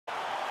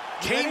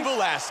Cain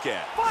Velasquez.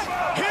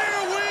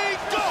 Here we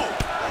go!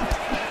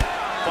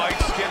 Fight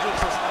scheduled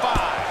for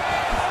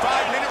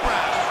 5-minute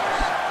rounds.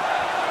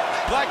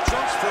 Black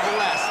trunks for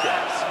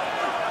Velasquez.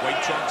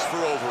 White trunks for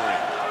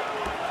Overeem.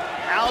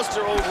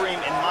 Alistair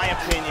Overeem, in my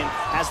opinion,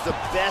 has the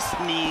best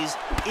knees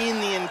in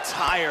the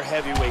entire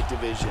heavyweight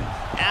division.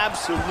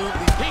 Absolutely.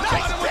 He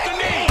caught him with the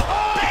knee.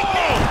 Big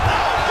knee.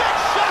 Oh, big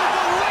shot.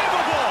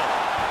 Unbelievable.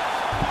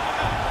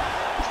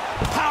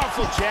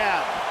 Powerful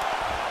jab.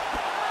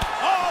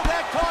 Oh,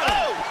 that caught him.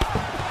 Oh,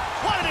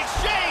 what an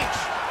exchange.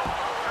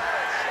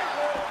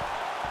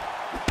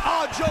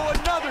 Oh, Joe,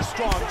 another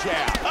strong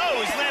jab.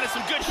 Oh, he's landed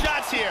some good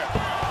shots here.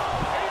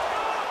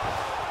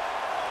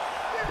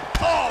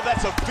 Oh,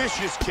 that's a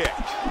vicious kick.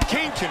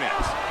 Cain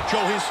connects.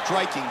 Joe, his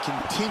striking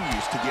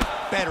continues to get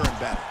better and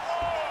better.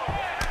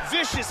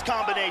 Vicious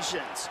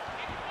combinations.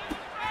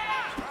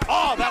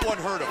 Oh, that one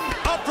hurt him.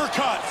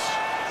 Uppercuts.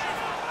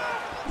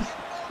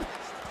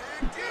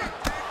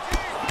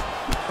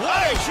 What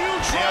a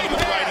huge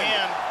right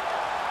hand.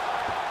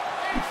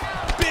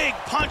 Big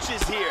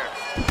punches here.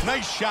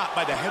 Nice shot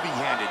by the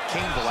heavy-handed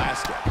Cain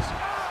Velasquez.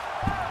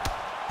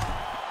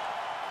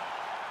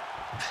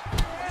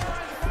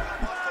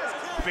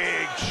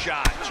 Big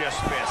shot,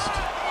 just missed.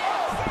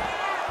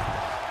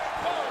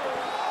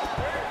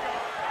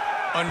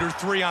 Under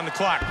 3 on the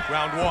clock,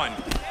 round 1.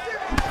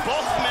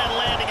 Both men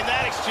landing in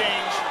that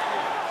exchange.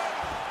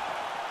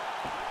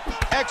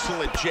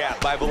 Excellent jab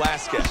by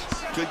Velasquez.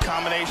 Good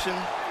combination.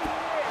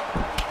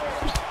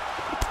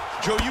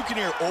 Joe, you can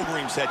hear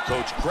Overeem's head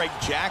coach, Greg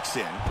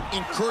Jackson,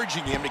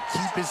 encouraging him to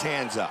keep his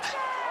hands up.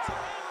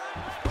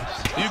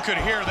 You could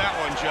hear that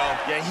one, Joe.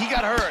 Yeah, he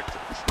got hurt.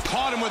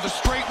 Caught him with a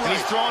straight right. And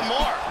he's throwing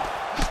more.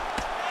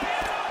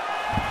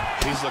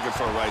 He's looking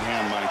for a right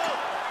hand, Mike.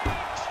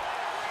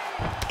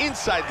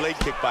 Inside leg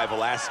kick by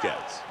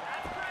Velasquez.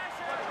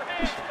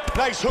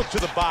 Nice hook to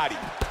the body.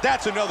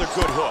 That's another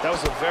good hook. That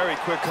was a very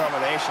quick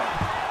combination.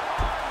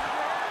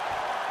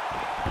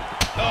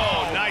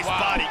 Oh, nice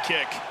body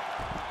kick.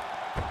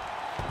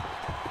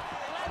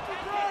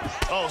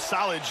 Oh,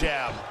 solid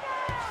jab.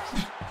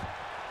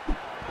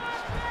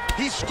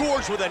 He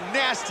scores with a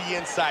nasty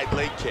inside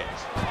leg kick.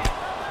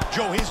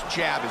 Joe, his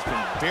jab has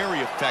been very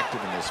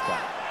effective in this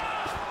fight.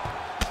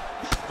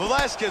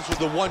 Velasquez with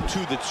the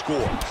 1-2 that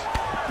scores.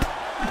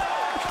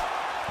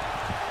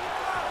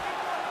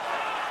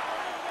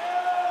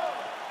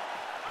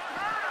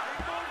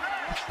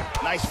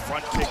 Nice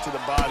front kick to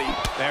the body.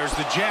 There's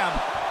the jab.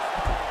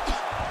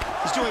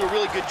 He's doing a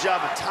really good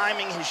job of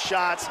timing his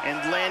shots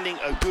and landing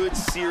a good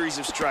series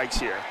of strikes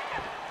here.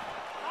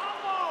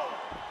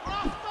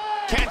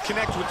 Can't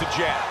connect with the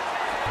jab.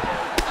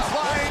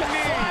 Flying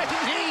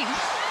knee.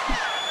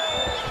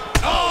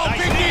 Oh, nice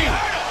big knee.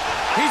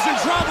 He's in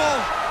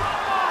trouble.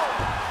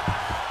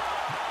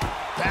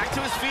 Back to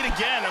his feet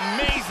again.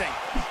 Amazing.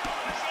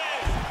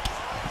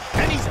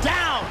 And he's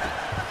down.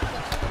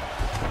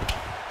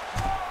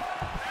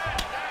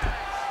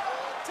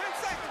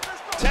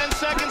 10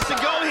 seconds to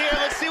go here.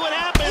 Let's see what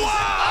happens.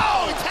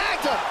 Wow! Oh, he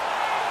tagged him.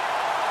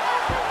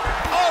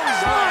 Oh,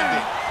 he's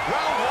landing.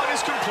 Round 1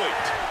 is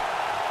complete.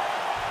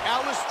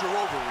 Alistair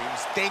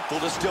Overeem's thankful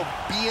to still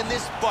be in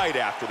this fight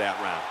after that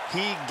round.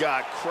 He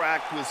got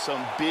cracked with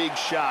some big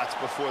shots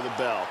before the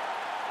bell.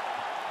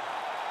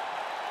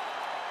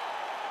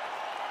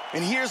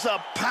 And here's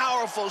a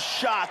powerful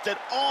shot that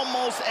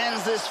almost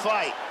ends this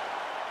fight.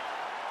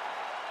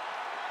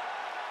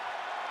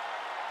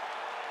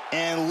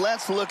 And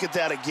let's look at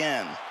that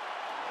again.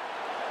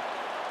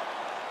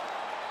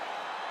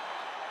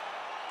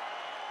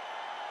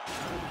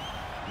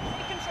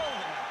 Take control of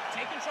it now.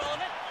 Take control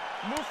of it.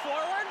 Move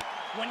forward.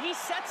 When he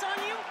sets on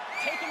you,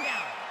 take him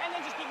down. And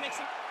then just keep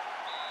mixing.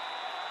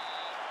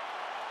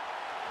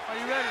 Are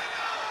you ready?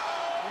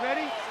 You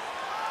ready?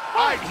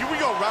 All right, here we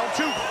go, round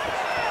 2.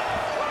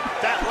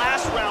 That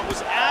last round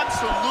was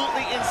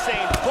absolutely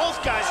insane.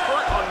 Both guys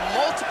hurt on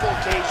multiple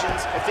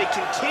occasions. If they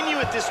continue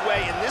it this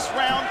way in this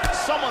round,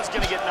 someone's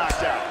gonna get knocked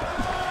out.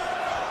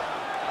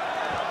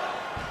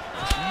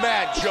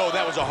 Man, Joe,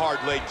 that was a hard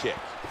leg kick.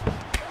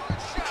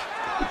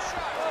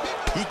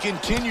 He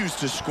continues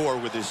to score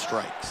with his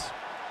strikes.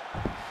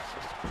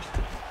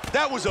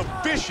 That was a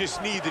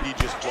vicious knee that he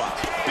just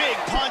blocked. Big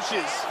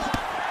punches.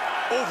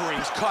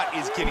 Overeem's cut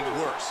is getting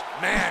worse.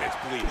 Man, it's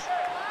bleeding.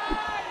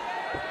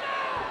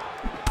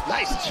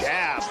 Nice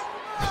jab.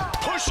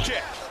 Push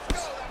kick.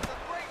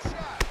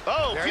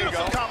 Oh, there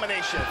beautiful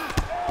combination.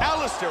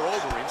 Alistair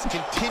Overeem's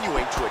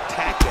continuing to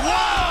attack him.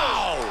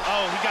 Wow!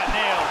 Oh, he got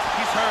nailed.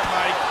 He's hurt,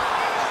 Mike.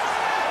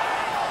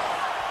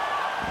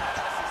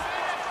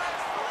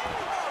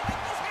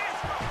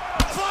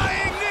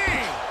 Flying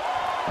knee!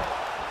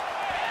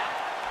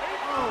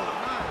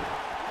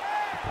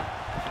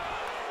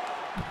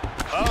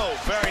 Oh,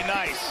 very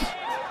nice.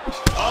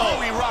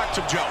 Oh, he rocked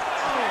him, Joe.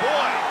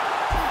 Boy,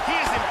 he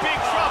is in big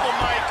trouble,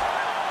 Mike.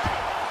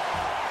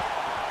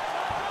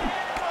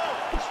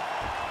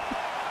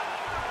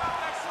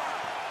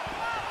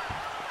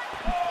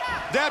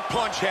 That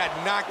punch had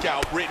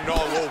knockout written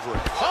all over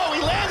it. Oh, he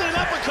landed an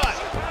uppercut.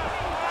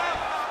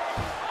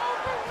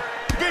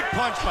 Big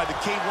punch by the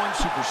K1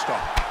 superstar.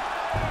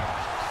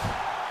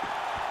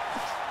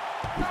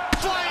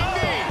 Flying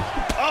knee.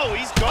 Oh,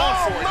 he's going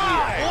for it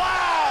here.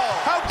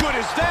 Wow! How good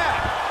is that?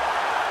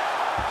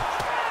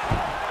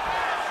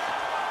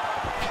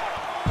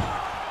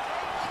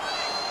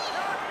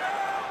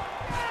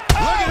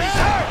 Look at he's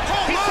hurt.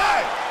 He's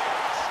hurt.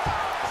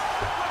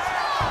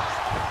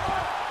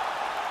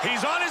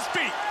 He's on his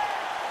feet.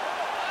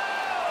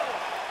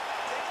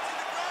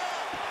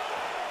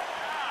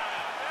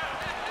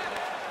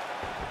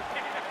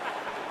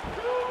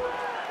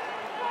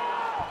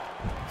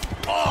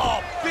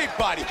 Oh, big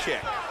body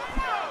kick.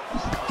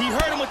 He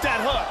hurt him with that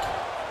hook.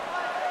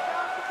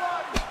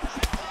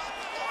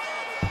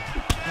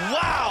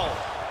 Wow!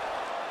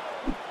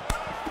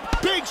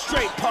 Big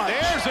straight punch.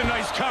 There's a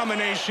nice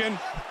combination.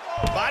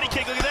 Body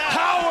kick, look at that.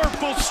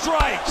 Powerful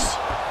strikes.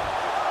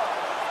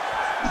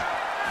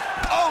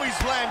 Oh,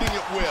 he's landing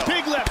at will.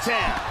 Big left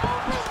hand.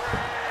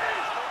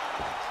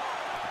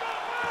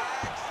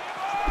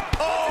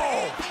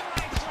 Oh!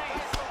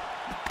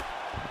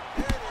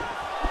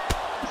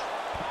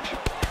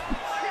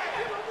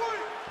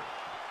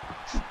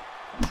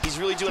 He's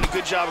really doing a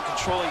good job of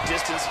controlling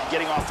distance and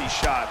getting off these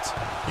shots.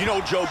 You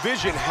know, Joe,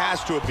 vision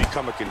has to have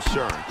become a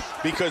concern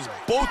because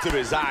both of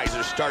his eyes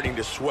are starting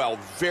to swell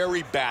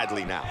very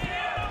badly now.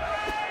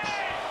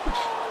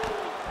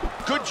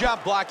 Good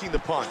job blocking the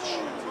punch.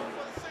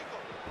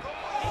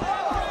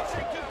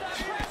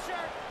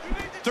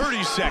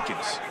 30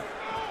 seconds.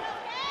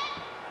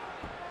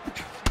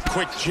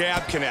 Quick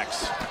jab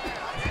connects.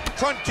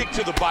 Front kick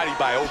to the body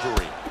by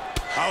Overeem.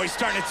 Oh, he's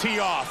starting to tee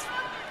off.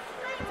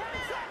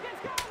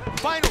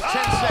 Final 10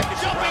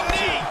 seconds of round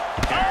two.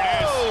 There it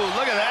is. Oh,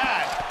 look at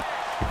that.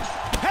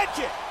 Head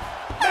kick.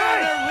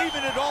 And they're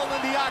leaving it all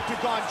in the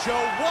octagon,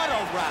 Joe. What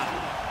a round.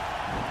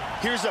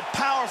 Here's a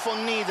powerful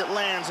knee that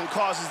lands and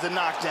causes the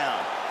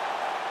knockdown.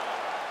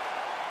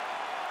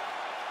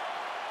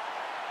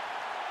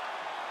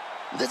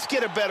 Let's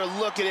get a better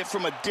look at it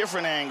from a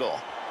different angle.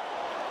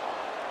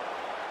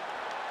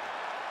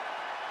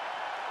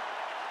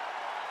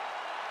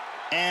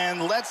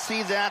 And let's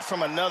see that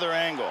from another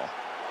angle.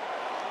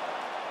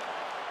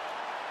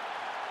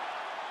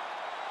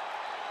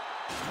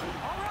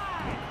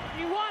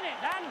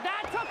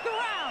 That took the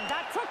round.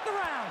 That took the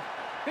round.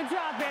 Good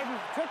job, baby.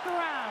 Took the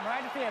round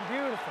right at the end.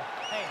 Beautiful.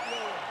 Hey,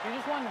 you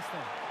just won this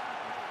thing.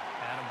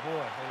 Attaboy.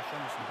 Way to show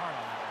me some heart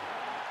on that one.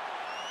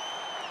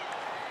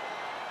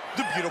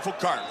 The beautiful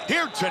Carly.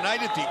 Here tonight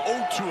at the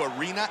O2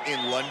 Arena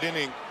in London.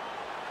 Are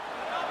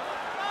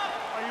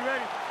you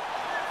ready?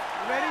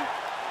 You ready?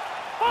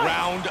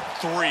 Round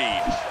three.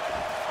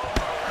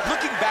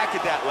 Looking back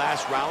at that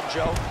last round,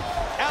 Joe,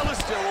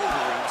 Alistair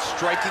Overeem's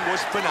striking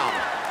was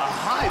phenomenal. A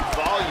high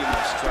volume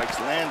of strikes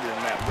landed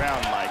in that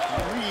round, Mike.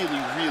 Really,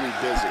 really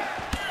busy.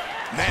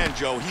 Man,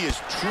 Joe, he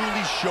is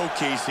truly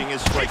showcasing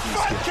his striking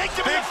skills. Big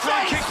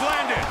front kick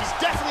landed. He's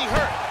definitely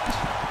hurt.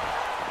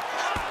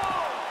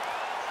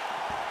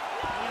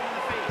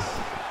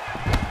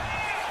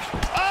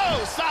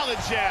 Oh, solid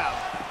jab.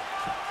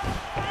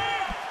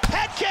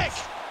 Head kick.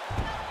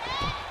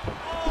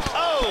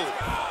 Oh.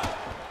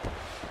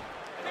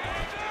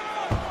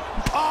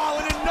 Oh,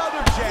 and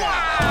another jab.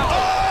 Wow. Oh!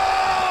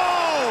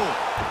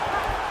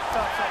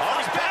 Oh,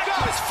 he's back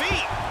on his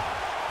feet.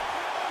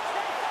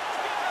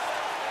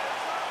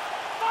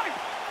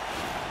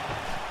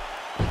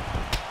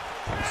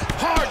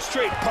 Hard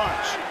straight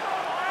punch.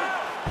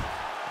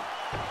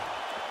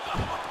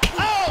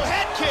 Oh,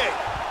 head kick.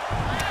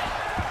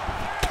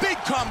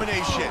 Big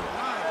combination.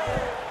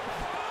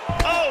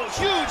 Oh,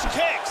 huge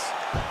kicks.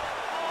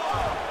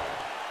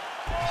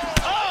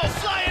 Oh,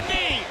 flying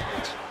knee.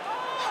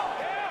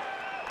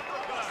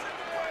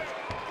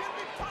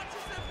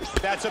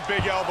 That's a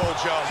big elbow,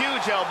 Joe.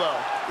 Huge elbow.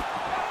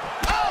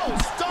 Oh,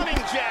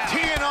 stunning jab.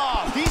 Teeing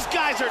off. These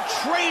guys are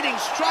trading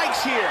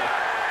strikes here.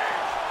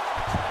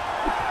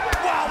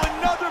 Wow,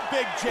 another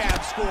big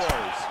jab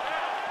scores.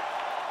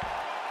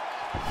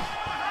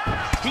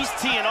 He's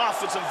teeing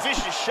off with some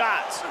vicious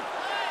shots.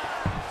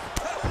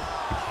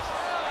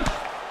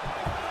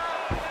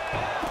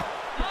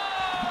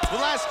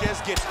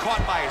 Velasquez gets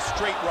caught by a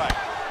straight right.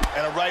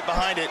 And a right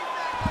behind it.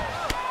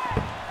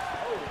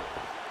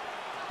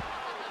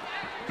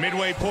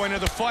 Midway point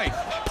of the fight.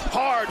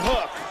 Hard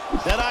hook.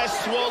 That eye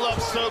swole up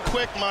so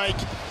quick, Mike.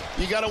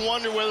 You got to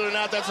wonder whether or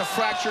not that's a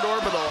fractured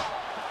orbital.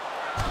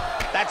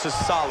 That's a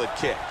solid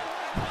kick.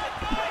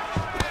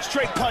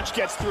 Straight punch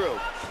gets through.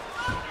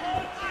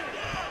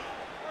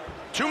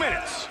 2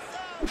 minutes.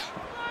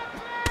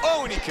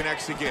 Oh, and he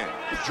connects again.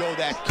 Joe,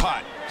 that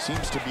cut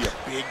seems to be a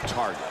big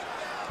target.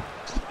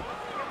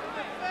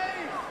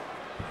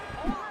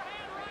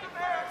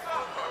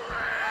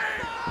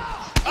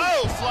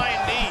 Oh,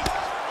 flying knee.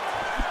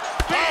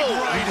 Big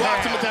right he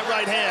blocked him with that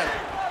right hand.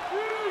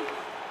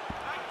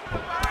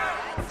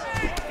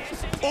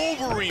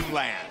 Overeem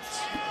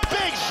lands.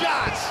 Big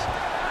shots.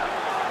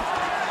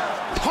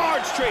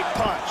 Hard straight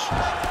punch.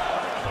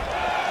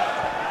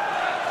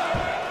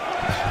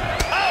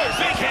 Oh,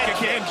 big head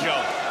kick.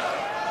 Joe.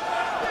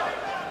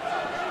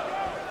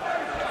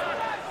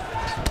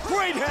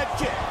 Great head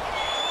kick.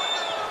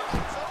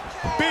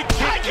 Big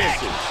kick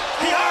misses.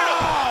 He hurt him.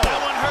 That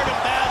one hurt him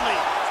badly.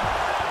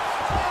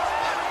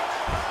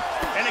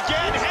 And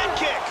again, head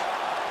kick.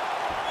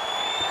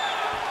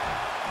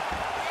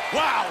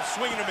 Wow,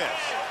 swing and a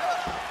miss.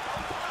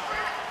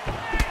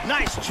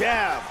 Nice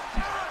jab.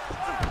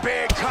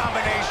 Big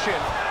combination.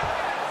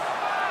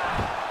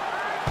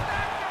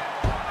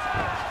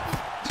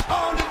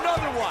 Oh, and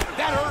another one.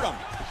 That hurt him.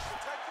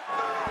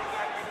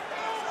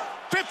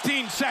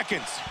 15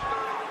 seconds.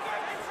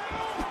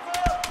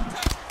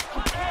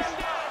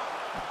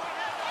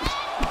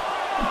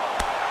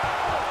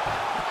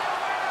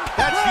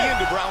 That's the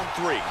end of round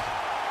 3.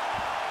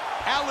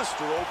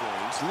 Alistair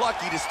Overeem's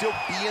lucky to still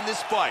be in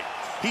this fight.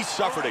 He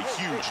suffered a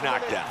huge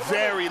knockdown.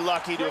 Very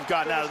lucky to have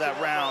gotten out of that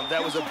round.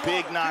 That was a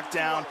big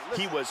knockdown.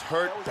 He was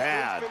hurt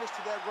bad.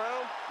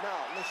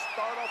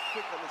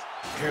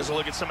 Here's a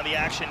look at some of the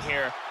action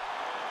here.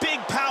 Big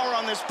power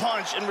on this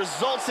punch and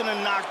results in a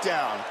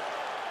knockdown.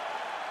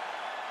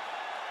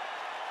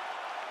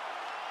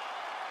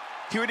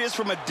 Here it is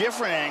from a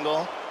different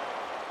angle.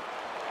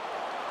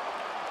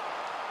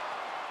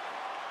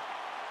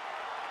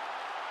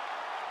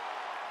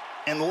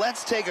 And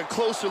let's take a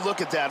closer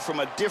look at that from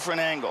a different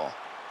angle.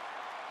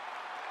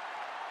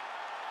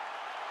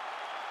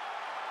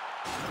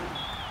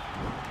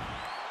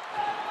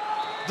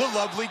 The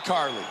lovely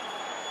Carly.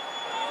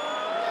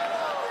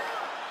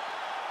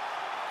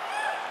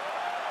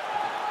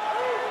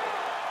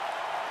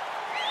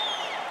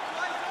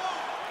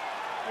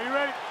 Are you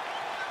ready?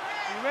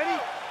 Are you ready?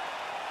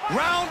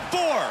 Round 4.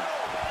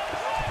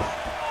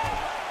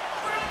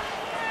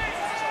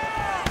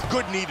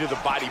 Good knee to the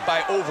body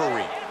by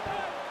Overeem.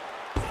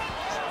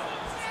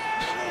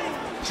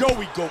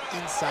 Joey go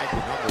inside the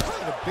numbers,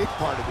 and a big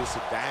part of this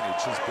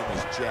advantage has been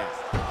his jab.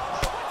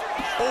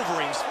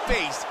 Overeem's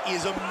face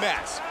is a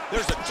mess.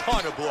 There's a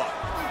ton of blood.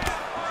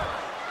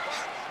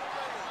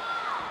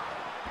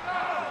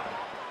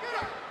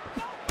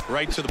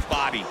 Right to the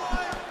body.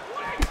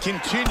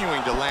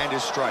 Continuing to land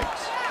his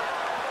strikes.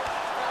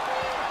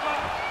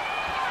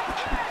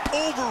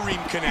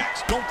 Overeem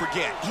connects. Don't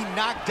forget, he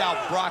knocked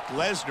out Brock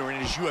Lesnar in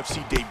his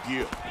UFC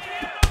debut.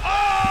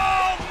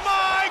 Oh,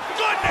 my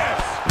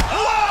goodness!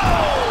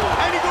 Whoa!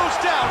 And he goes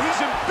down.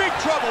 He's in big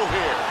trouble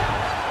here.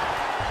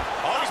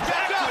 Oh, he's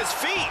back to his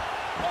feet.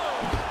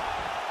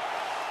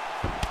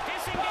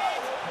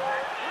 Disengage.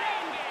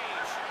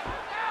 Re-engage.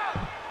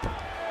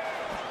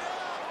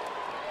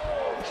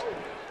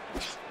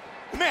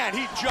 Man,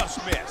 he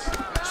just missed.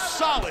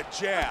 Solid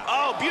jab.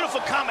 Oh,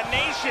 beautiful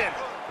combination.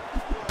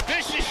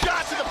 Vicious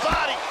shot to the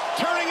body.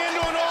 Turning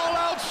into an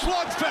all-out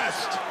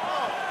slugfest.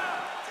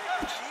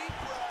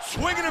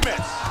 Swing and a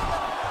miss.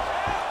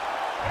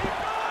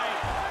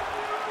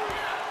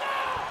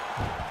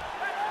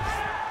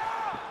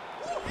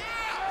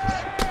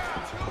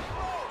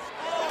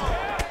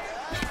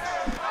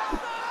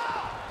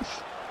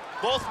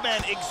 Both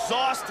men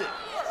exhausted.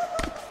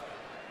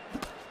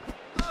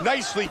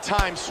 Nicely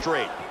timed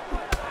straight.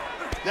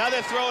 Now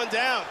they're throwing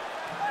down.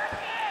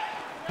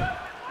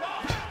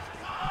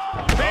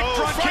 Big Oh,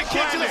 front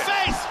kick to the landed.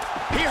 face.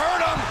 He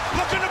hurt him.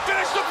 Looking to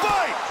finish the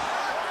fight.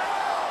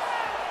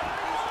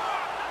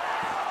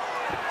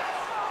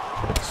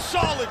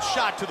 Solid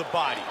shot to the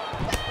body.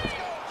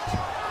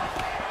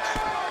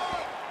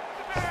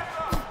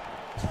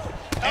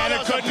 And that a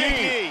was good big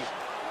knee.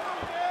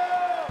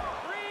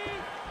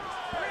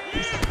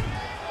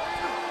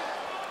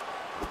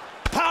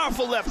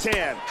 Powerful left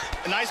hand.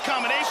 A nice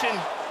combination.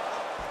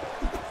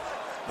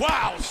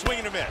 Wow, swing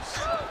and a miss.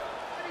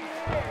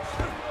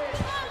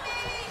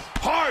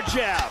 Hard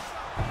jab.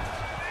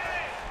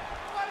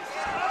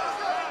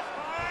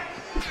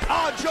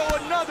 Oh, Joe,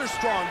 another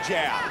strong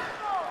jab.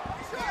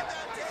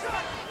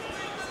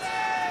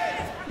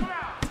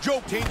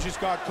 Joe King just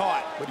got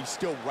caught, but he's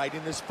still right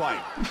in this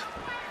fight.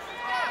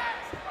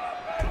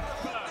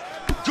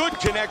 Good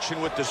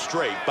connection with the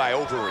straight by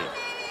Overeem.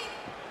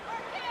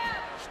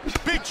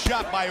 Big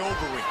shot by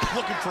Overeem,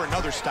 looking for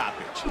another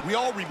stoppage. We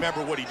all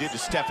remember what he did to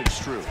Stephen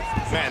Struve.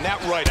 Man, that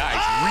right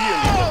eye's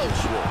really looking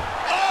swole.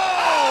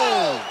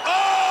 Oh!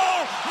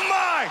 Oh,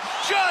 my!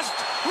 Just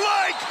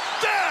like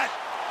that!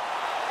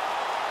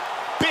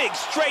 Big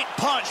straight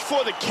punch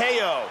for the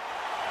KO.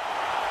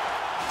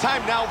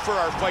 Time now for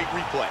our fight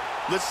replay.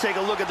 Let's take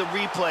a look at the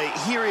replay.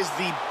 Here is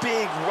the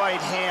big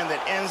right hand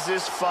that ends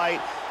this fight.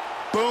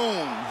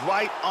 Boom,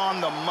 right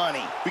on the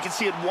money. We can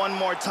see it one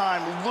more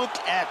time. Look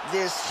at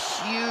this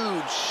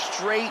huge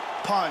straight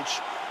punch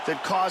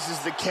that causes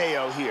the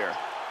KO here.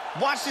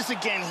 Watch this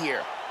again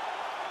here.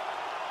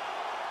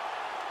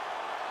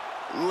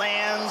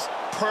 Lands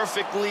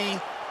perfectly,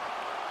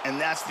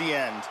 and that's the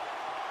end.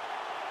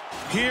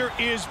 Here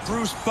is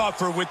Bruce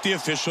Buffer with the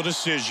official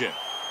decision.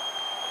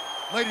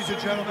 Ladies and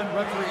gentlemen,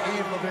 referee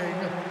Ian Levine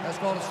has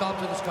called a stop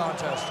to this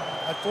contest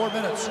at 4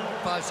 minutes,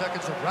 5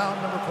 seconds of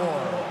round number 4.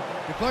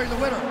 Declaring the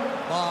winner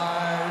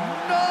by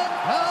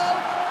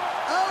knockout,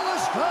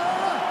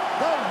 Alistair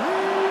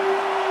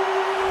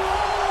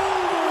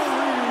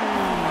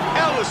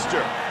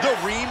Alistair, the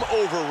Reem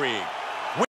Overeem.